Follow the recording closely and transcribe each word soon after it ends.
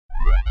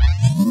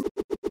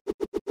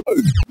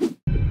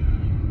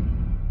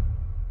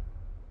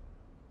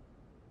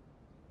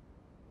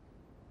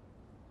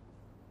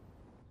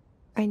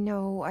I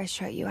know I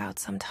shut you out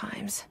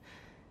sometimes.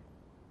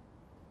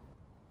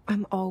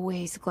 I'm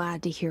always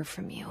glad to hear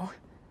from you.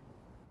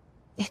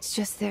 It's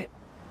just that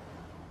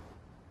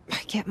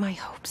I get my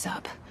hopes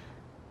up.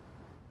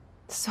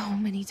 So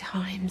many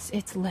times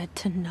it's led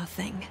to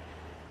nothing.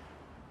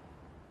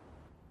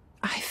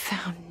 I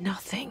found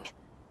nothing.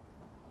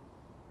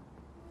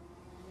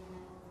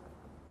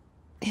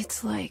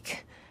 It's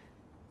like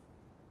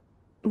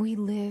we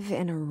live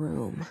in a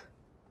room,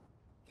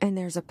 and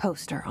there's a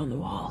poster on the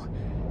wall.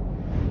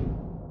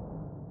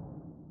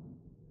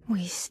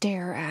 We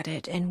stare at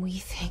it and we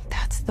think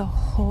that's the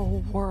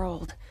whole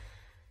world.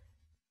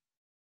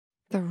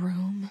 The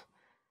room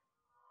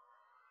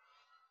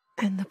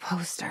and the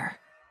poster.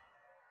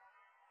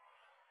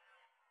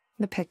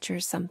 The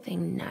picture's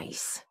something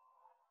nice.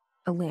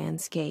 A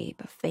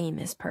landscape, a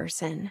famous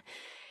person.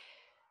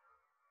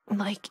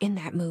 Like in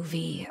that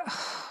movie,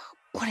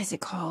 what is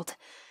it called?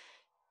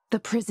 The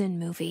prison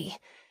movie.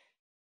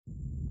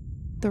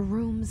 The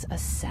room's a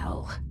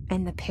cell,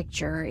 and the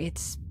picture,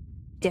 it's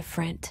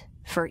different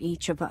for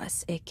each of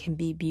us. It can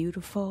be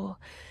beautiful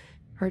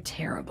or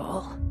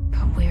terrible,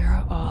 but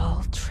we're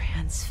all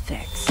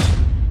transfixed.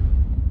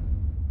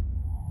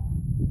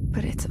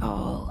 But it's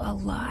all a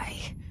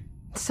lie.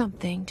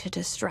 Something to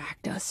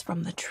distract us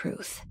from the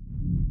truth.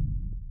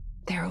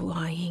 They're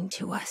lying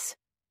to us.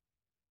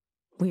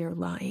 We're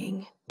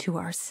lying to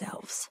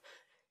ourselves.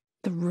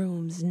 The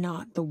room's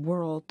not the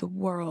world. The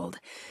world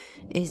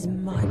is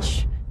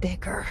much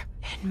bigger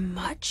and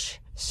much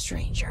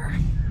stranger.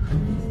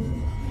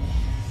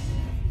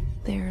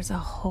 There's a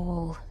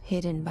hole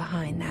hidden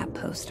behind that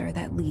poster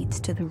that leads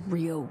to the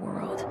real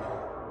world.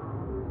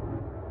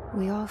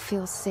 We all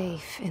feel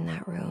safe in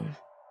that room.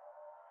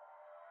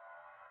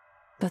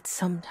 But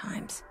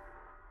sometimes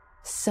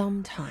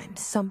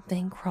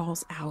something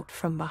crawls out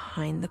from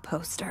behind the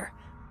poster.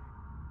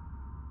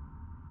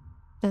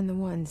 And the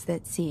ones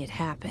that see it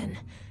happen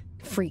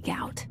freak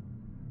out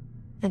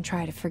and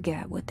try to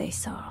forget what they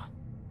saw.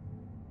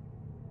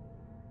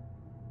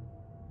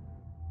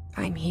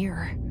 I'm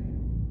here.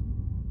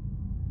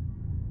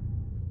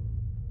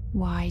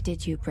 Why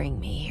did you bring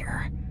me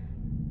here?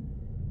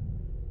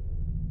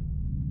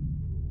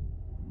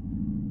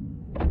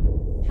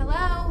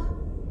 Hello?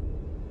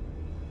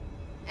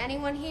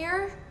 Anyone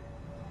here?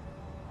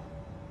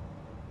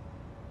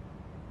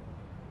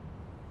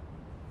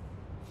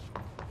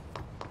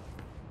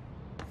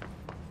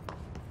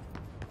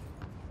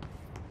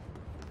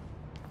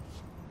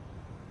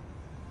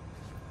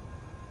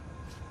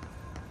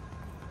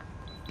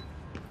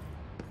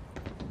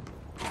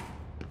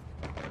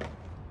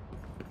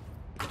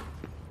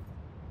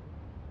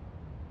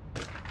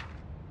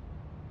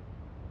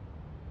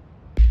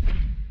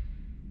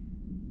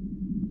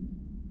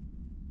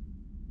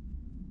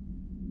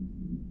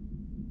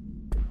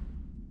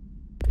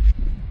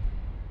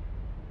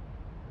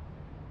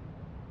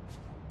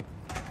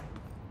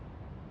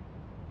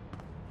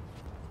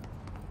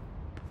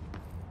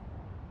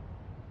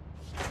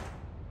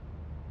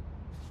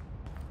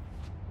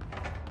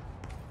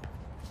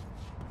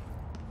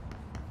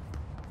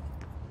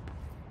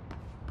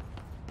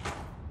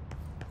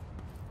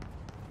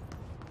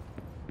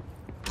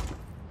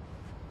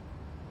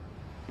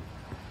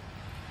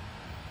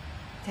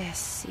 This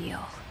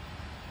seal.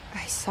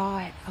 I saw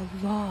it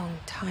a long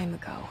time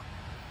ago.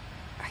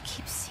 I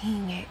keep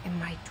seeing it in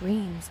my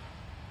dreams.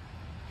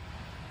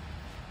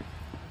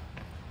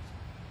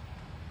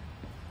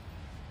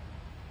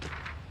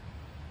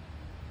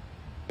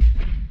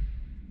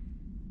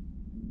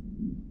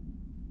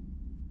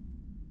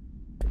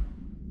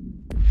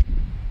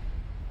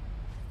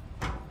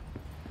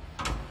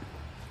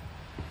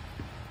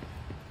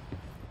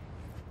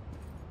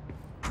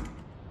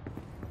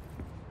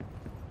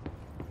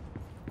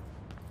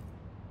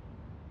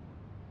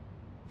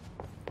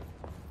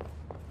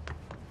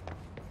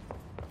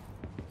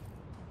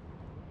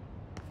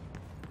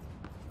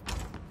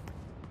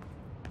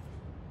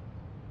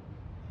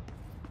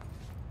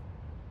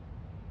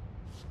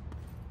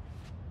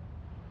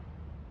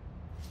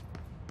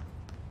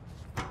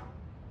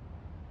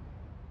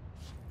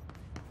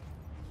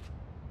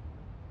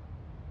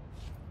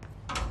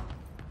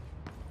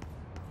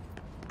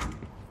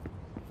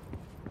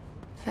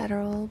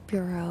 Federal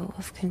Bureau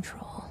of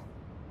Control.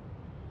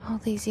 All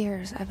these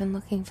years I've been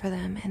looking for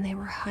them, and they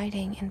were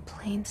hiding in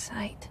plain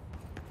sight.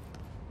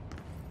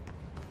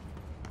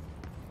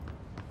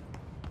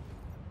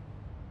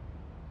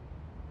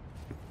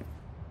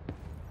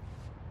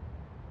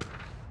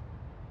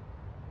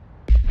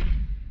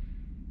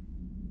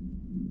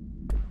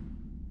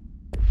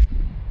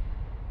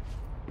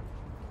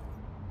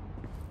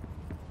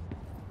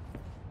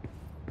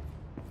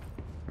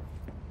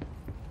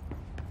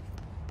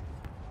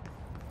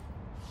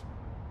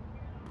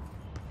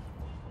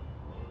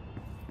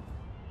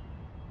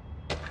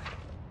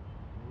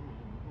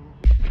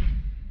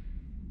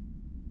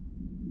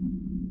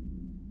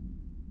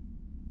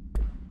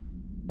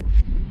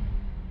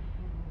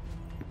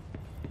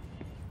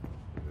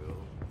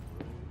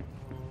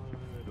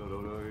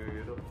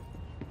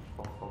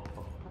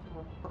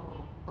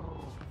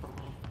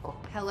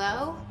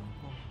 Hello?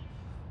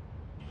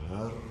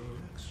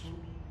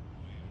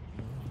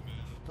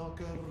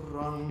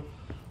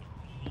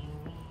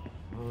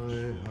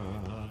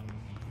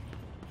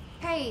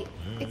 Hey,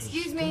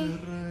 excuse me.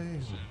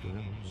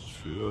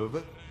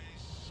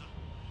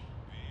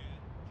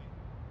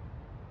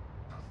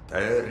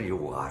 There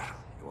you are.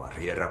 You are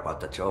here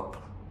about the job.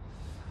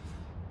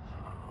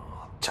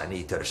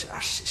 Janitor's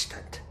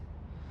assistant.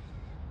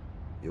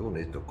 You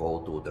need to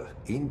go to the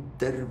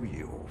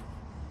interview.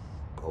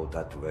 Go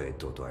that way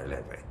to the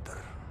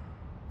elevator.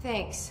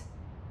 Thanks.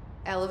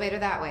 Elevator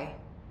that way.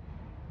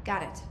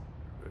 Got it.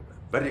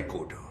 Very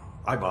good.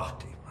 I'm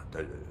Ahti,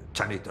 the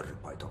janitor,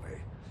 by the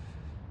way.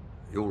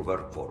 You'll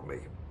work for me.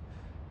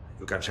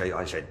 You can say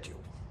I sent you.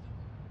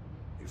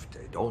 If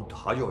they don't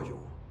hire you,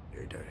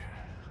 then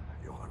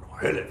you are no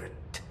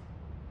helvet.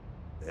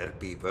 There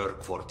be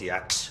work for the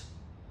axe.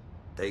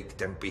 Take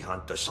them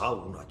behind the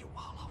sauna,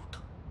 jumalauta.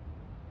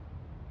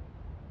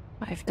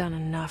 I've done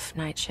enough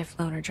night shift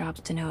loner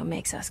jobs to know it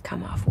makes us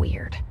come off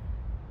weird.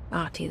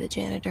 Ahti the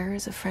janitor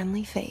is a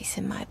friendly face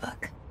in my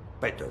book.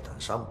 Better than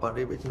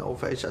somebody with no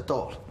face at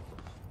all.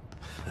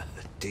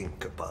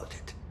 Think about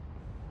it.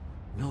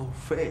 No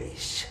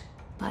face.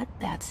 But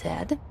that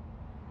said,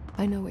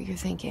 I know what you're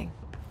thinking.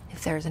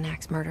 If there's an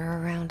axe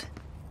murderer around,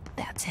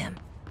 that's him.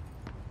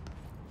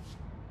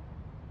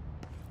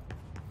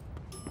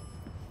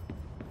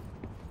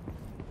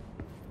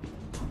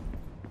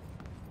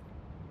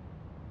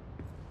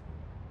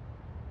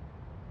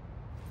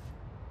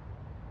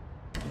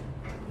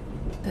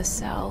 The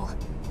cell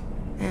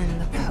and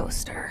the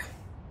poster.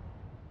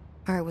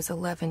 I was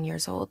 11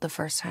 years old the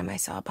first time I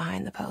saw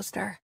behind the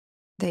poster.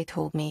 They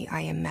told me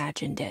I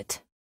imagined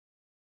it.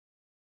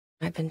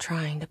 I've been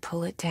trying to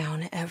pull it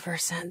down ever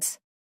since.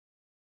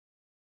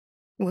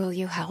 Will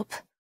you help?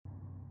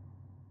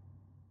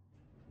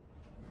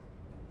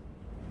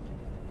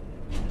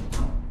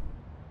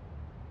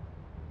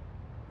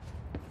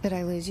 Did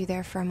I lose you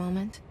there for a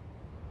moment?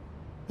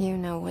 You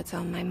know what's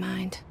on my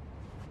mind.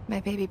 My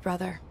baby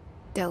brother,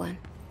 Dylan.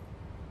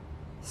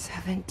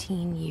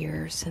 17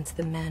 years since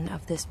the men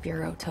of this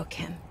bureau took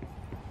him.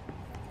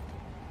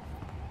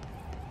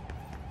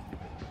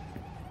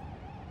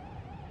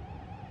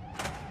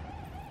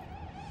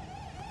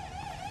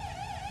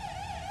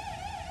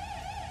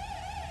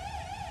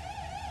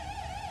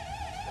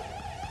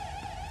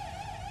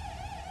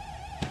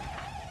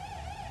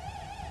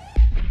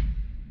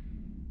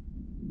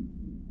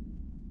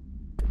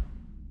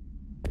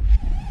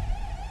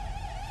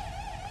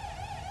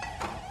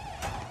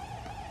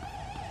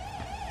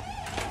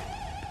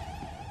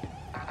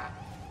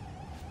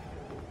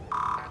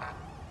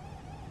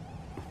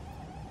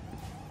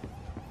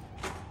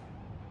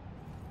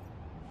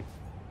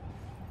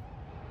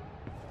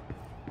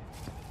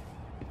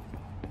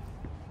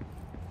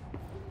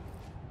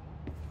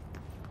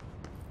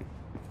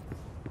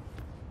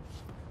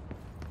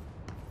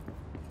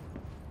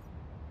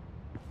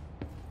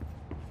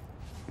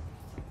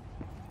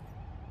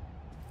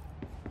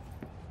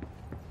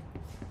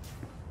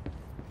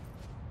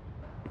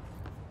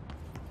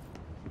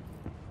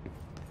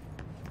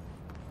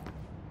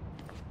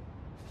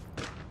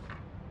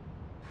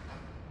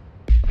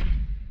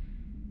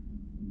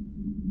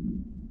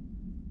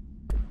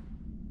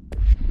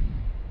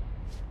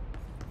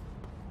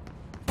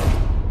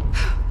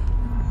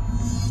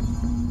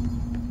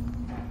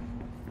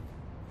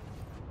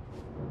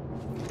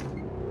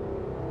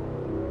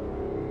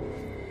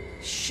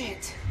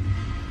 Shit.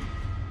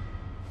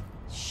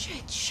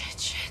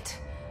 Shit.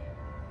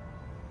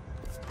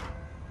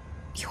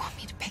 You want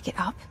me to pick it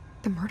up?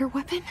 The murder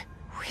weapon?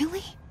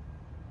 Really?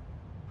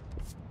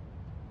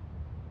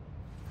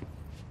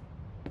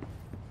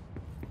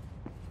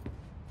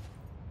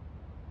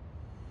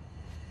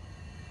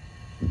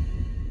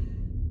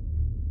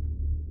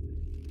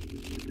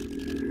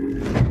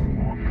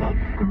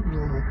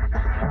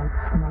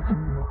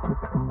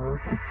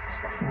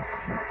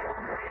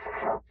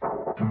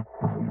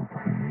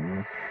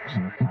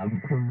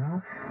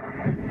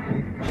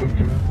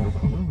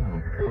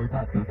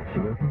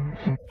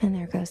 And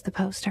there goes the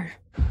poster.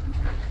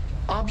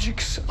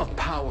 Objects of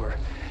power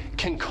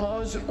can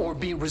cause or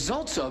be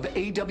results of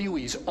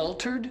AWE's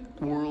altered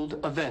world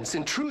events,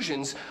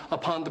 intrusions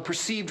upon the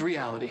perceived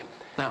reality.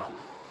 Now,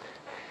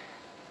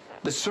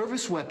 the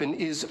service weapon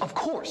is, of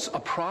course, a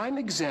prime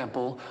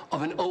example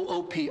of an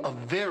OOP, a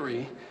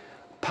very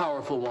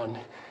powerful one.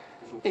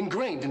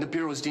 Ingrained in the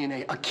Bureau's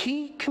DNA, a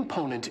key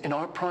component in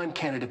our prime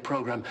candidate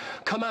program.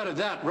 Come out of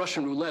that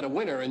Russian roulette a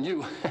winner and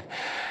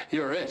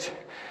you're it.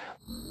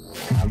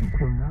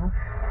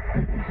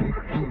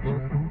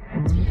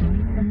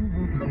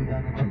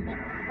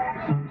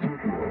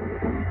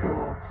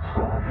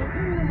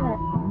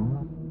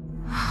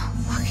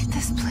 Look at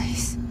this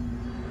place.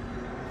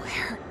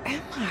 Where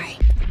am I?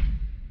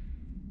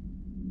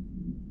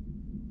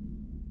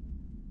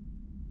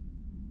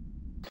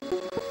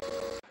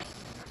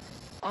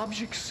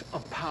 Objects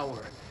of power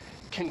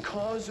can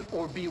cause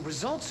or be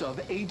results of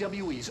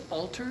AWE's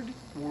altered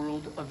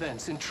world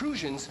events,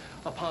 intrusions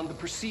upon the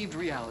perceived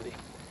reality.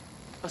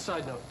 A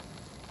side note,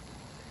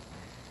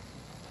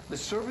 The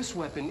service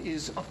weapon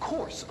is, of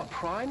course, a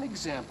prime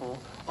example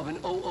of an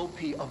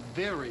OOP, a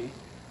very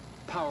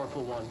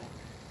powerful one.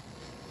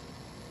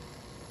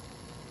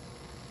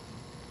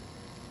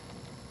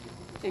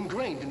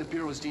 Ingrained in the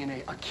Bureau's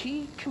DNA, a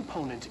key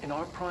component in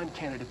our prime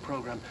candidate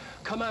program.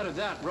 Come out of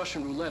that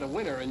Russian roulette a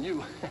winner and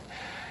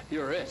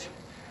you're it.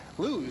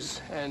 Lose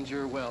and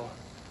you're, well,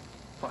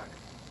 fired.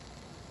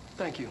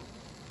 Thank you.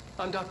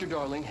 I'm Dr.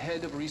 Darling,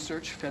 head of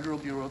research, Federal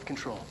Bureau of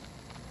Control.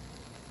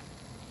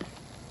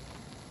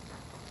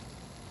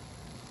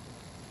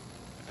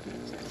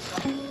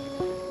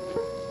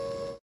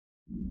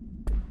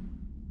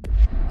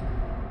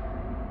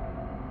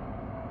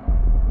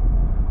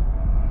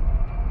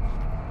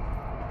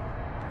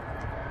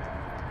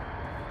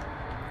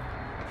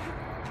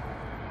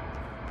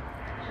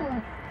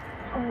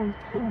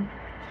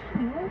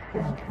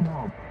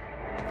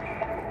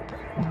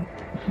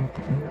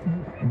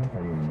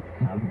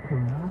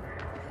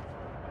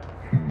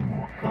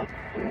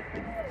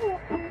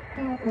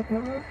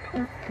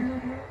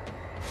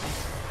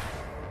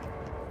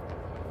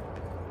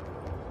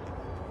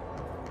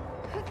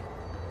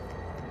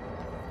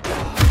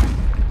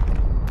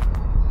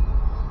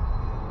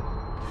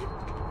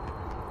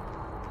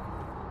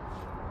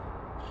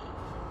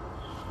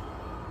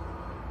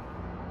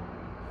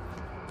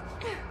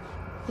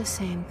 The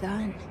same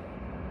gun.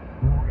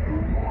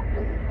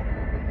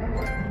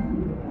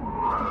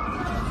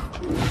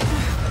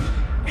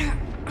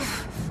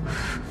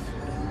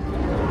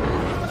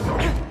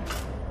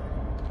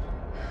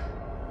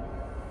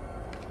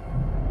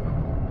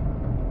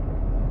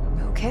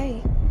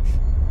 Okay,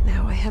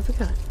 now I have a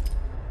gun.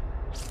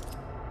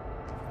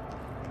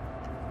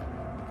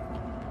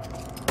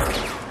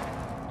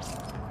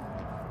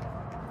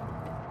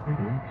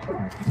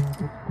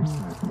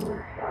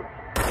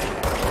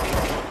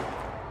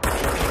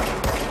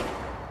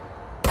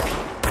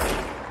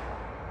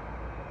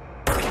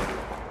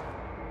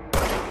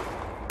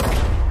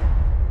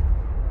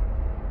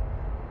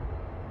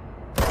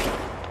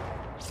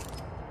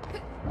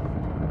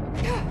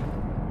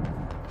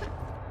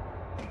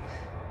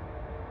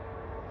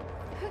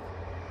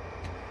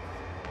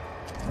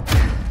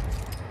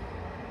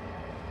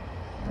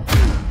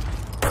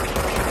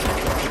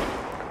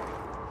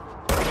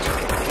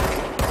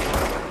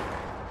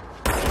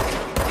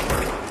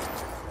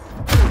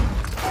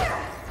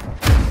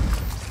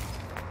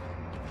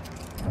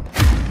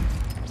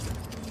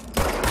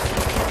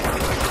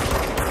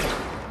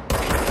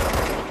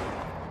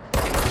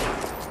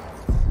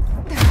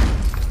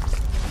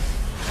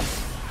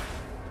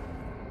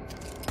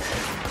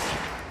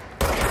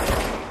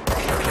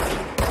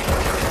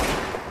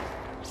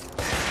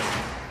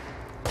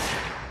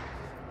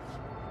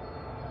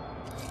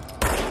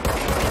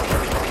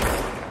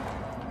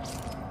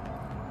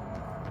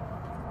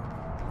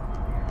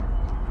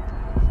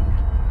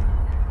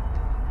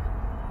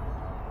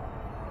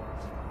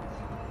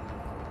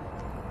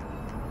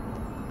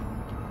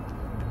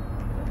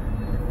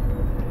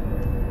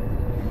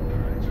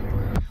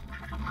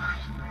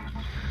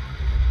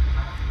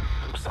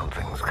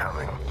 Something's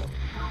coming.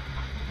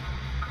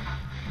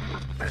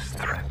 This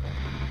threat.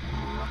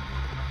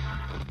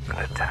 An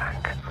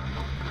attack.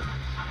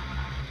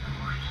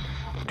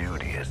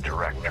 Duty as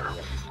director.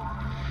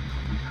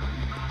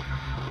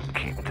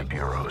 Keep the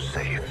Bureau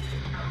safe.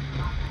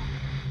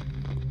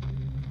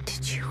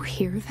 Did you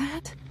hear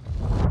that?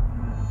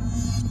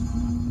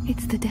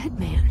 It's the dead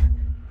man.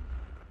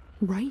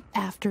 Right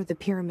after the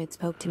pyramid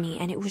spoke to me,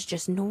 and it was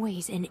just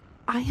noise, and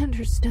I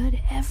understood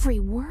every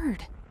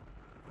word.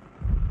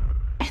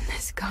 And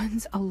this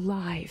gun's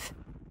alive.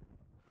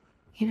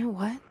 You know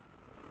what?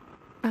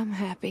 I'm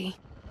happy.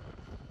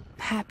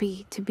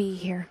 Happy to be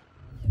here.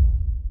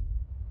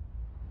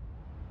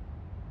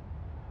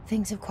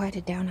 Things have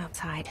quieted down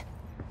outside.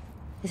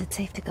 Is it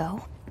safe to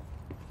go?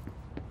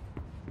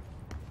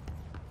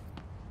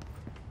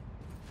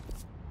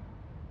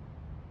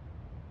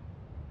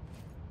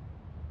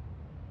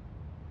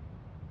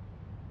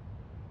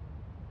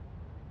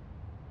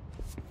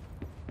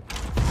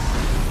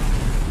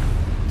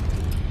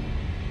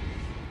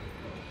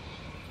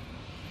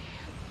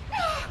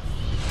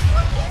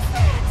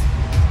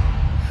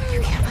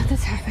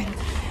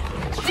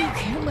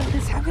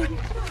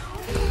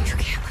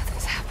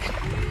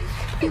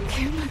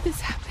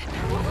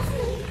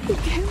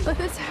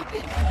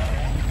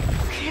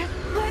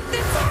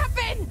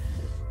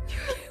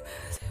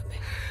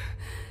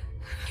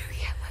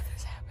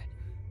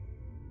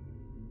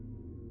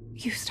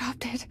 You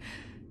stopped it.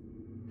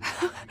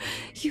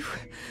 You...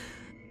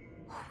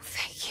 Oh,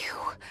 thank you.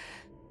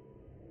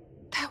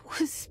 That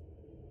was...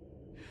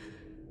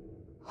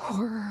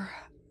 horror.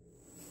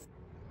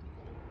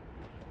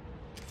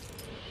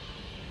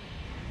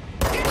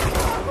 Get the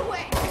fuck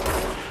away!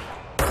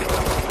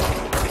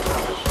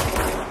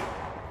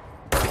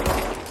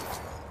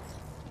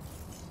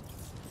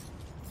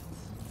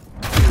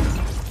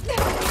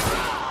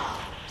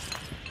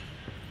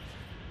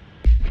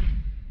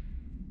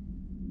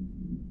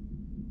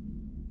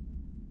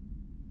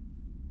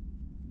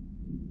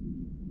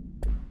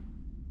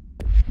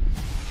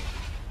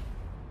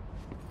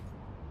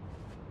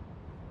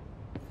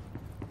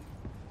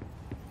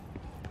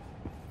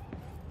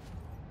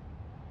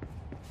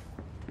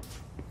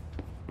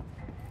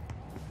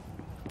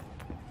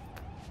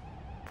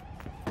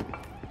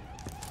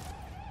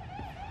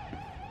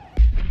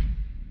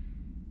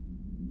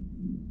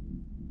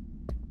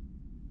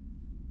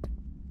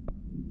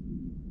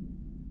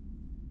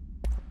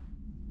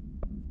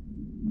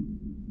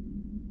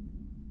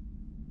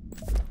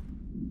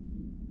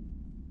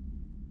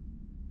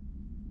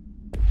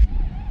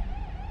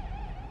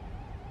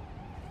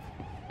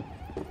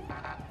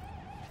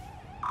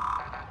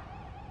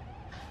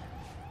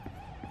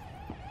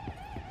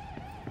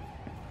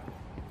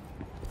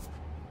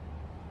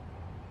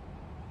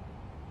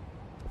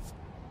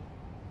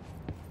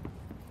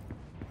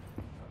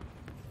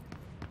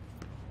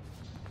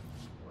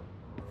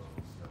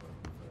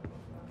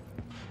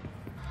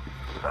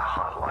 the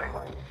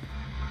hotline.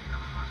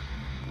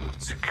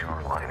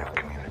 Secure line of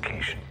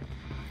communication.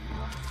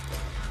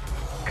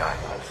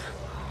 Guidance.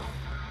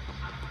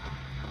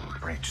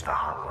 Reach the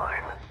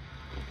hotline.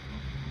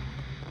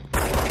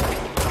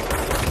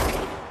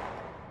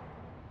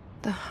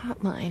 The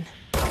hotline.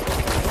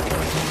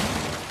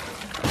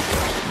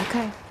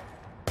 Okay.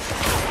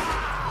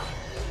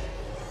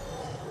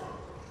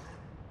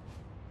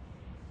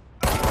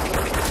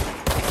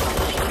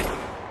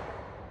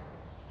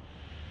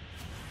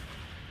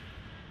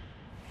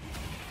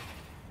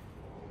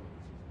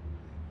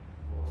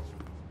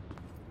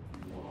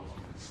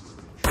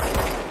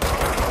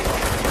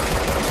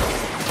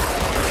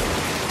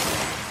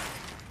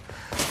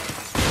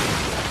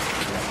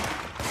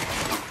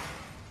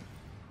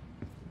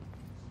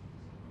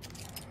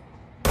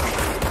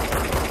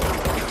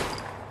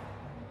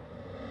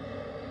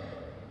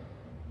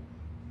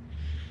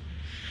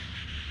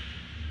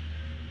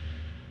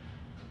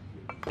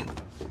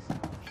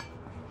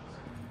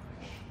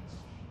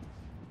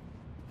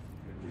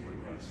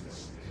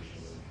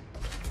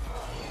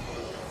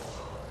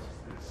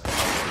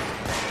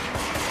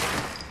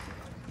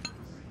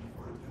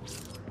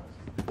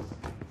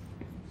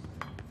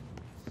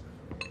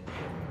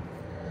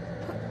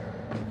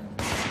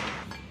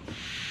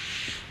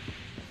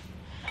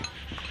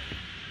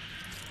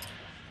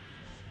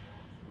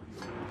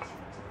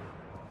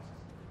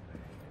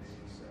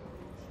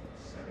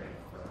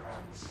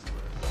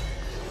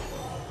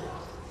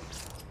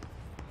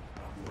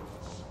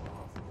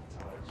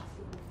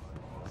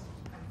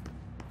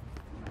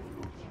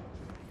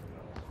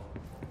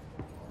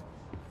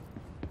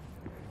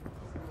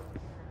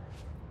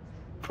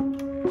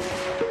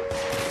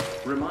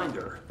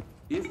 Reminder,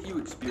 if you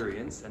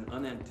experience an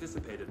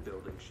unanticipated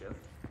building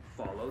shift,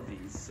 follow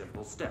these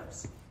simple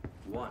steps.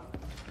 1.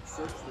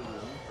 Search the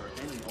room for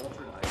any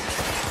altered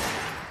items.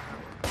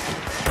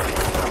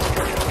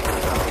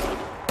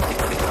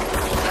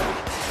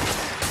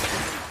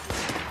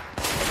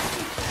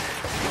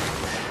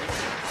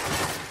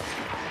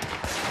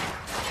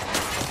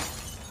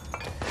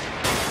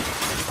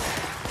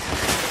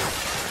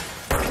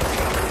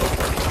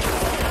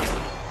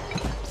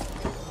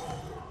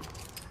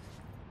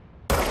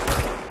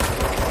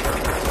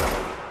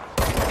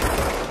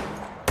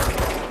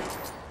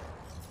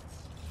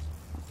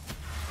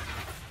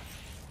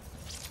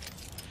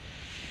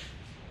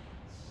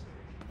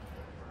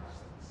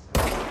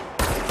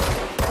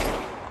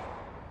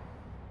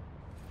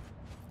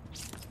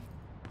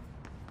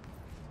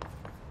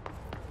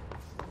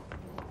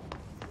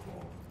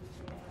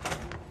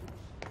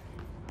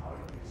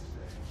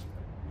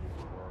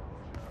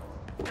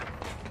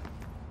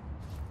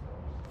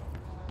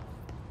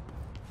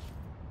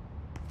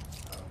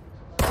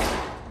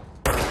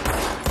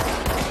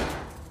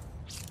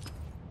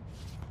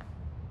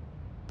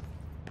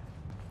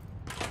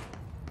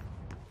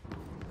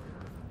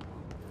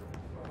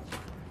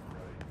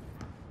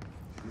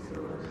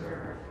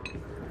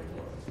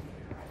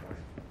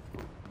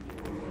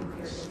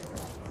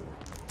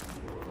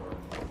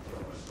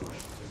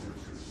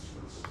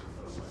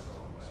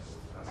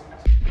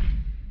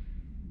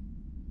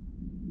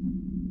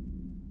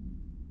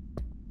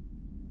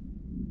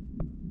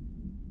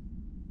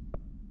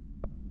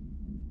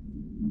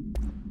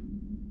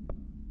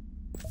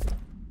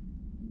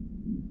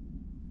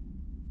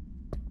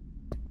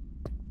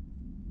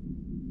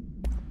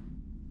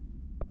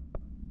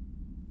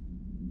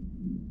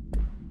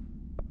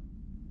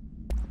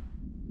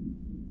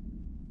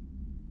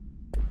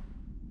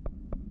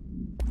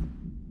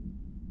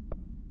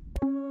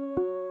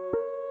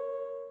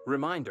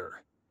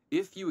 Reminder,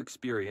 if you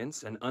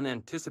experience an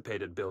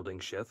unanticipated building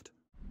shift,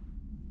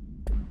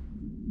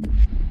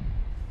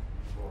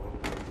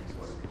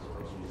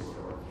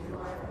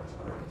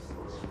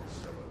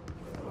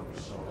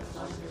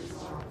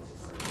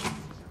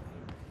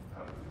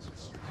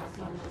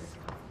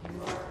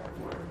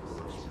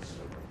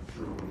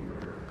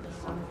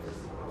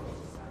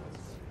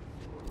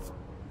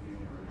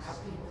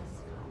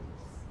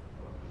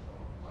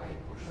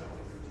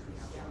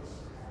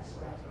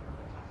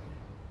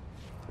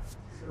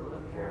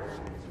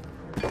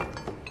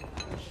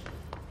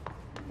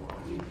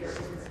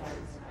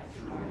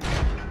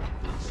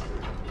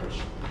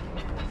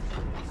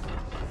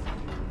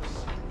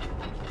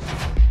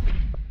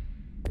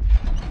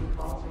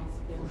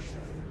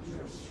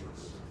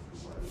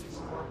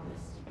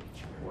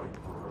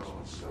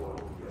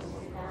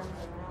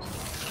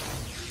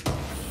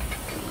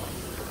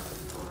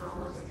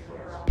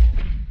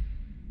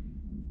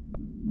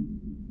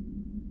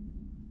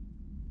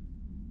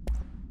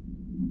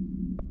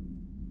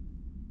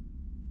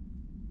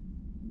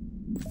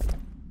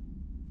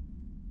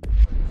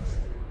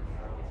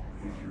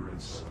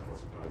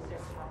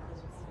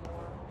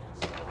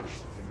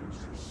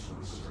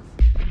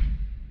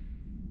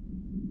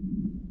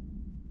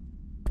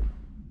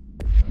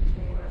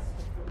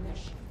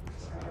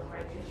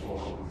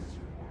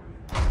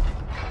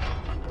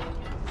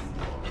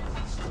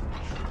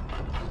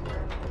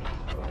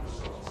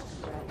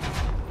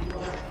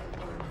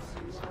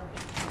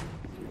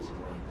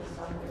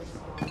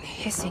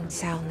 hissing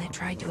sound that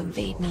tried to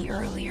invade me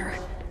earlier.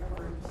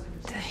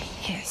 The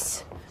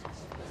hiss.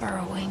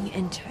 Burrowing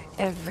into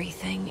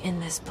everything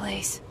in this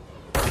place.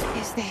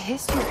 Is the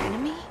hiss your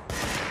enemy?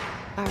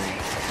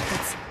 Alright,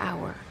 it's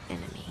our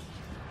enemy.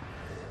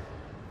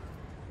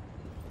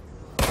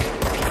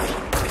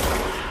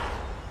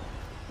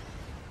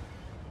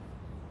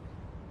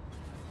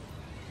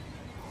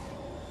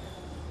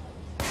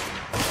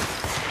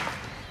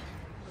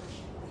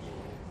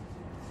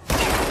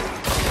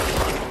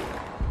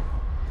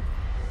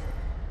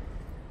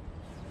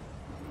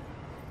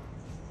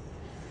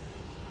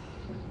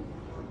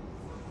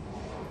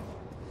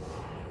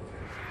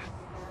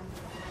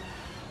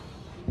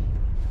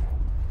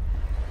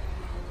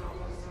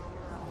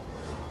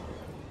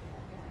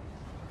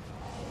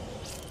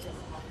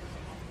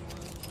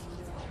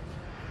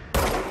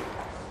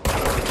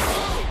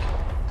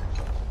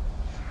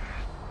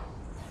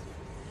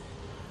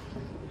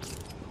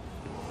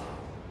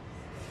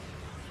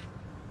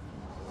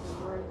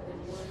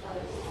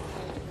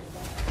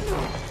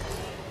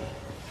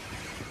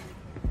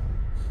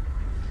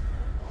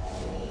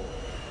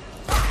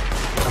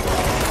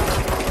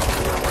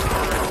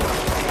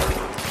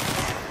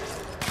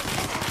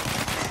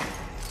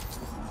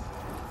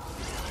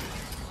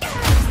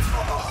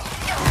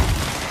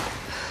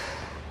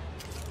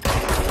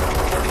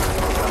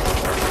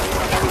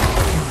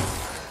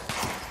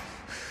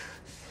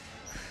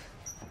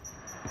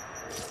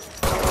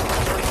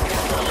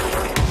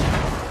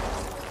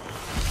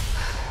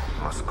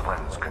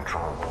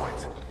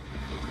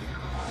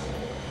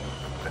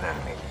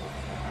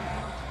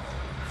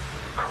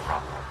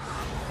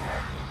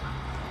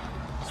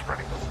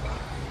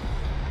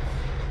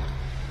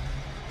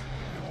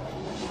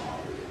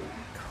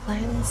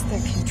 Cleanse the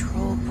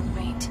control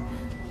point.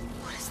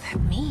 What does that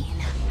mean?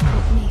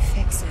 Let me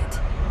fix it.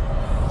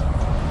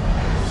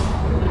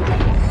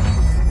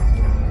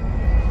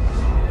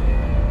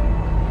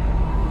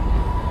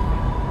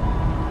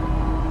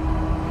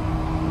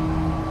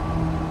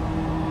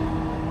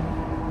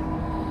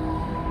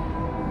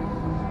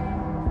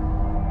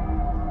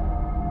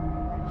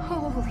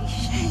 Holy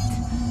shit!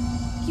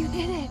 You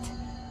did it!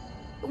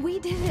 We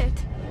did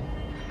it!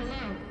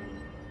 Hello?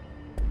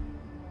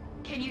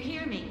 Can you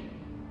hear me?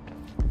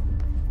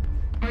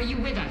 Are you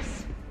with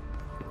us?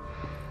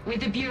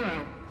 With the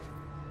Bureau?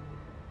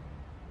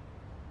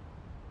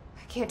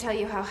 I can't tell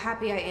you how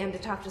happy I am to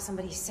talk to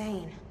somebody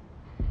sane.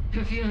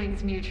 The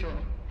feeling's mutual.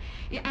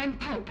 Yeah, I'm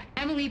Pope,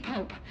 Emily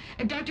Pope,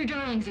 Dr.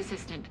 Darling's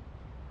assistant.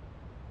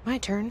 My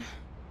turn.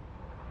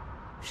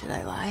 Should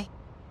I lie?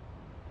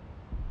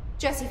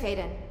 Jesse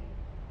Faden.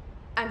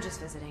 I'm just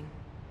visiting.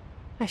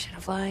 I should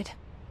have lied.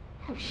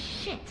 Oh,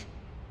 shit.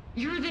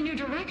 You're the new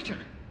director.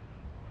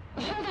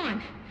 Hold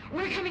on.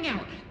 We're coming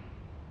out.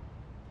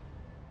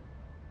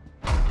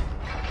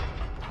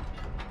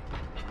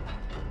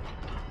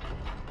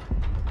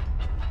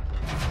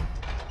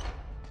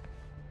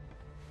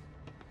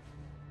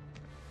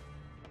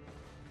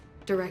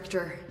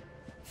 Director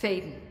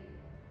Faden.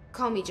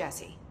 Call me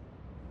Jesse.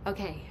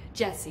 Okay,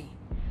 Jesse.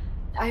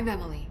 I'm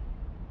Emily.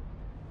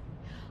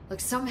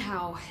 Look,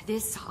 somehow,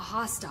 this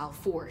hostile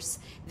force,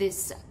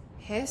 this...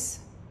 Hiss?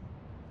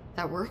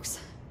 That works?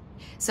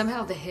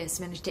 Somehow the hiss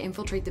managed to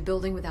infiltrate the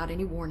building without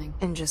any warning.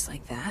 And just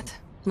like that,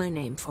 my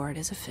name for it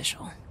is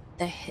official.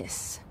 The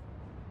hiss.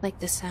 Like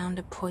the sound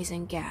of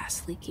poison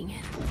gas leaking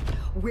in.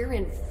 We're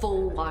in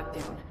full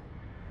lockdown.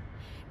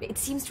 It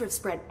seems to have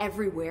spread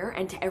everywhere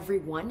and to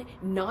everyone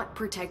not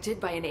protected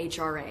by an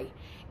HRA.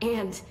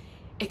 And,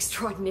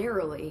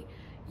 extraordinarily,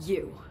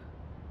 you.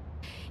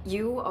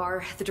 You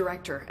are the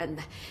director,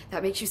 and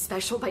that makes you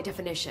special by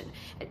definition.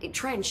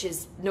 Trench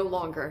is no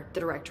longer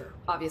the director,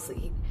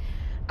 obviously.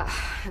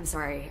 I'm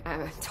sorry,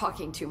 I'm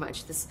talking too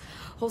much. This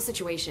whole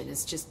situation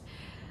is just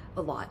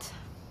a lot.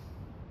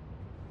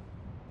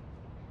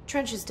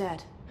 Trench is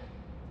dead.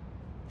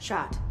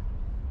 Shot.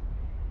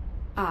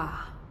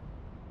 Ah.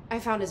 I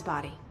found his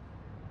body.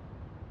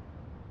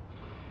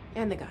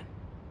 And the gun.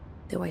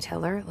 Do I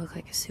tell her it looked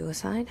like a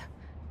suicide?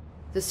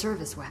 The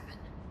service weapon.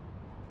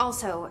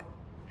 Also,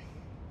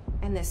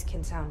 and this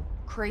can sound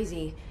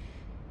crazy,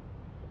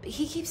 but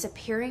he keeps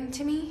appearing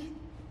to me,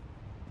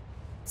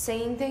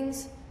 saying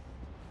things.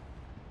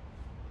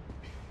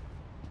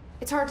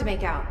 It's hard to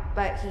make out,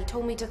 but he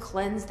told me to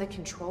cleanse the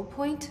control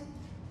point,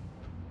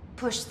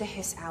 push the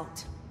hiss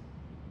out.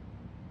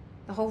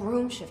 The whole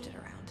room shifted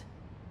around.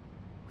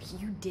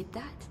 You did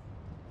that?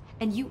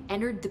 And you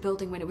entered the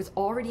building when it was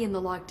already in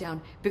the lockdown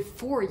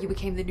before you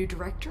became the new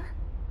director?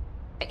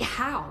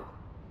 How?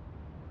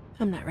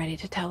 I'm not ready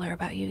to tell her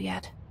about you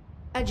yet.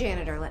 A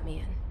janitor let me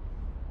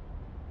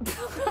in.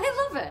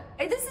 I love it.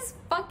 This is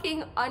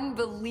fucking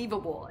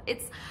unbelievable.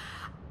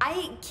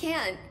 I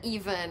can't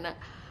even...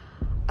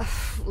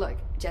 Look,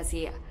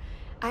 Jesse,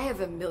 I have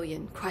a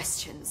million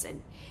questions,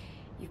 and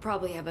you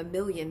probably have a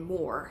million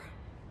more.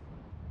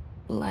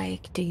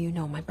 Like, do you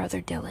know my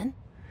brother Dylan?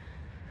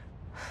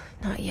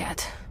 Not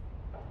yet.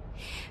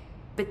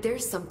 But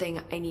there's something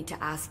I need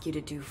to ask you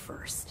to do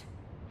first.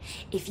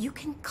 If you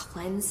can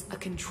cleanse a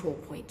control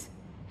point,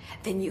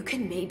 then you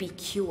can maybe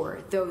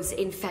cure those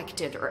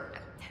infected or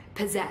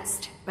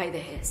possessed by the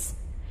hiss.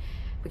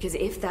 Because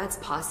if that's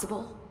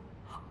possible,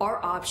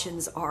 our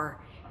options are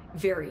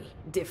very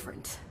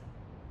different.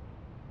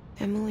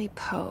 Emily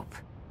Pope.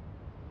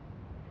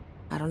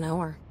 I don't know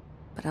her,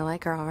 but I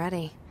like her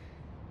already.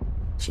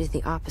 She's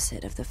the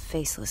opposite of the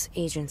faceless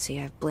agency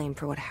I've blamed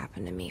for what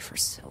happened to me for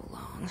so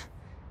long.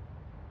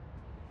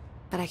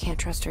 But I can't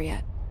trust her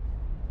yet.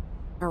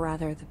 Or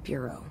rather, the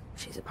bureau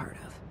she's a part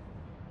of.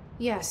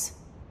 Yes.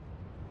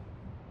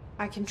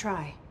 I can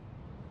try.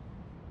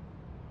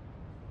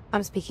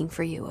 I'm speaking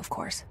for you, of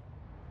course.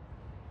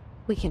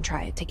 We can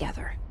try it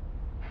together.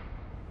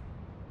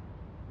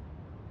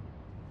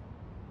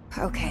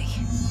 Okay.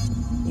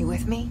 You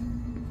with me?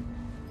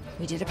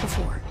 We did it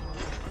before.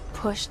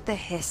 Push the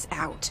hiss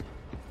out.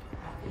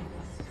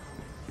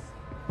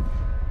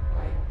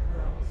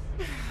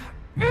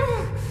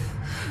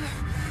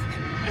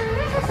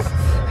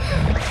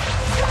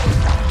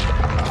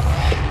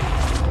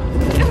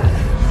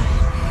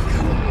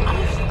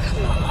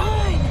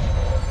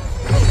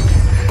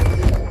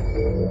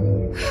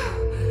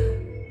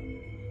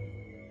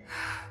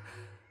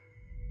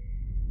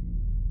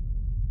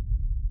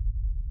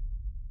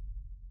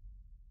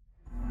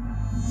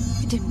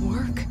 It didn't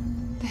work.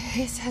 The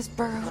hiss has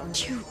burrowed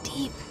too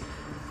deep.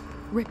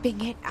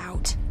 Ripping it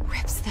out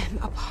rips them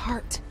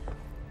apart.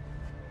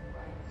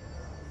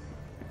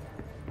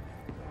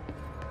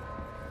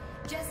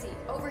 Jesse,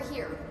 over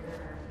here.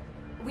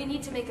 We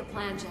need to make a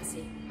plan,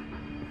 Jesse.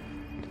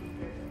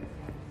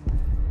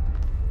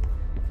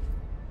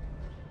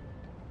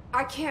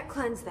 I can't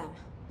cleanse them.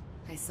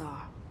 I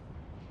saw.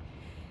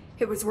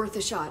 It was worth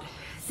a shot.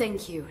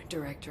 Thank you,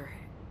 Director.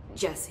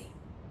 Jesse.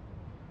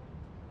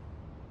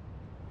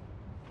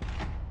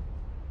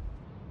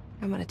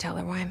 I'm gonna tell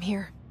her why I'm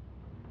here.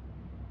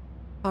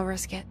 I'll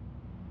risk it.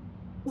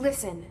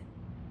 Listen.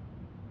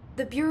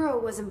 The Bureau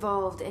was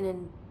involved in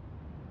an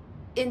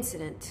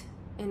incident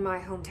in my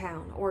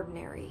hometown,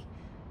 Ordinary,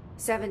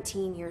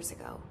 17 years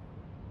ago.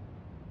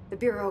 The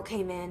Bureau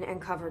came in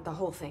and covered the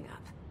whole thing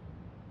up.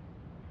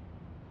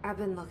 I've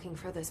been looking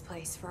for this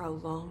place for a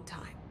long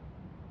time.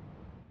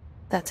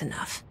 That's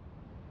enough.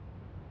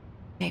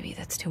 Maybe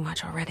that's too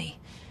much already.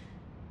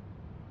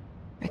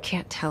 I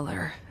can't tell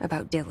her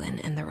about Dylan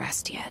and the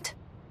rest yet.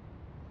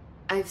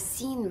 I've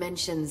seen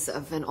mentions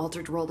of an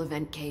Altered World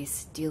event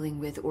case dealing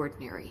with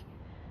Ordinary.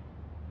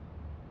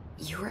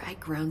 You were at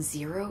Ground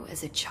Zero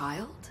as a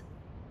child?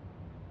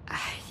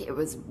 It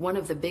was one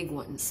of the big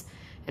ones,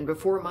 and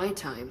before my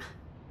time.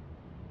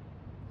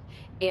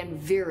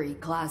 And very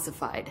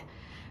classified.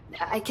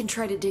 I can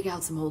try to dig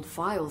out some old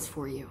files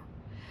for you.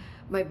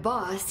 My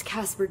boss,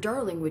 Casper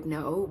Darling, would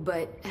know,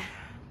 but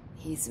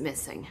he's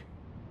missing.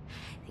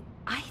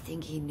 I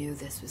think he knew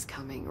this was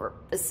coming, or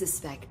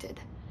suspected.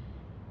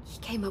 He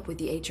came up with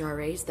the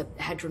HRAs, the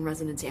Hadron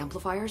Resonance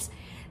Amplifiers.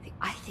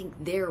 I think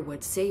they're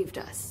what saved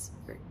us,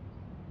 or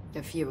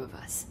a few of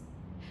us.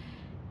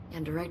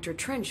 And Director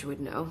Trench would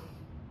know.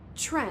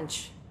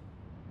 Trench?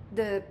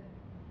 The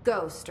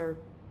ghost, or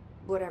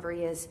whatever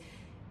he is.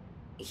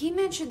 He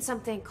mentioned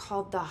something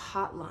called the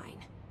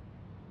Hotline.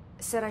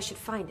 Said I should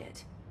find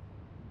it.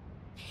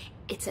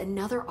 It's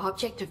another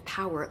object of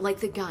power, like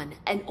the gun,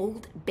 an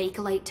old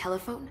Bakelite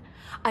telephone.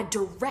 A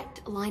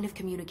direct line of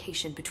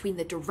communication between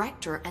the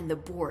director and the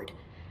board.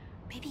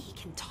 Maybe he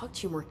can talk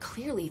to you more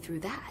clearly through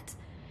that.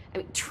 I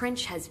mean,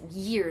 Trench has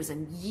years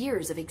and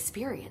years of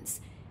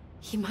experience.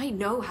 He might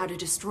know how to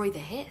destroy the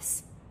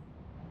hiss.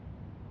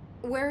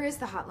 Where is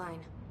the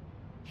hotline?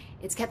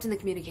 It's kept in the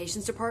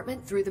communications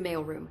department through the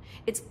mailroom.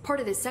 It's part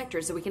of this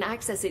sector, so we can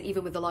access it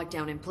even with the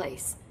lockdown in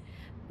place.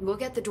 We'll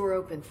get the door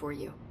open for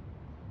you.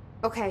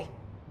 Okay,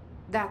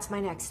 that's my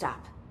next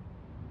stop.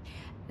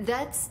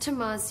 That's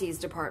Tomasi's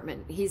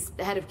department. He's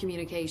the head of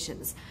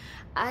communications.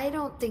 I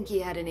don't think he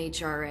had an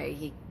HRA.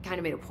 He kind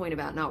of made a point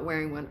about not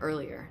wearing one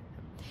earlier.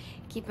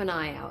 Keep an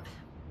eye out.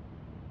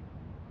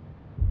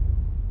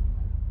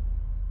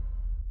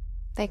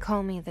 They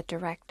call me the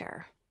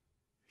director.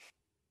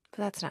 But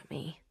that's not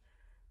me.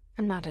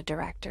 I'm not a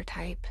director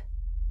type.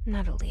 I'm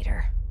not a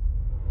leader.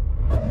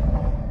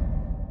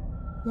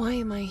 Why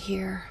am I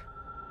here?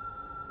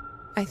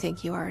 I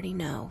think you already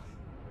know.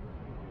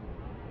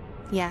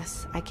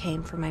 Yes, I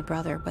came for my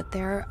brother, but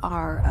there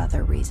are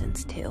other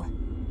reasons too.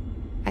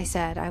 I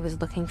said I was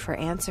looking for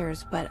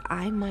answers, but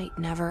I might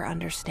never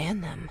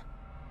understand them.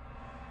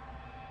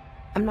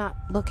 I'm not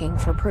looking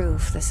for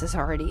proof. This is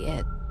already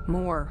it.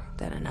 More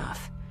than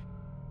enough.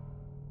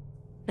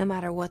 No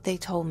matter what they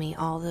told me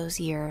all those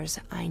years,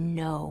 I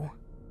know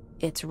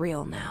it's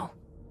real now.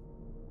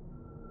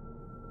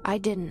 I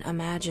didn't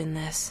imagine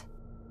this.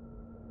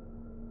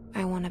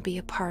 I want to be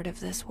a part of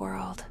this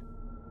world.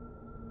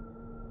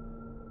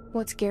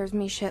 What scares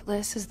me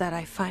shitless is that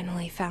I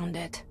finally found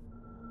it.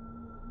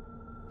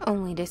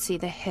 Only to see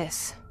the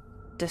hiss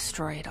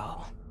destroy it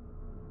all.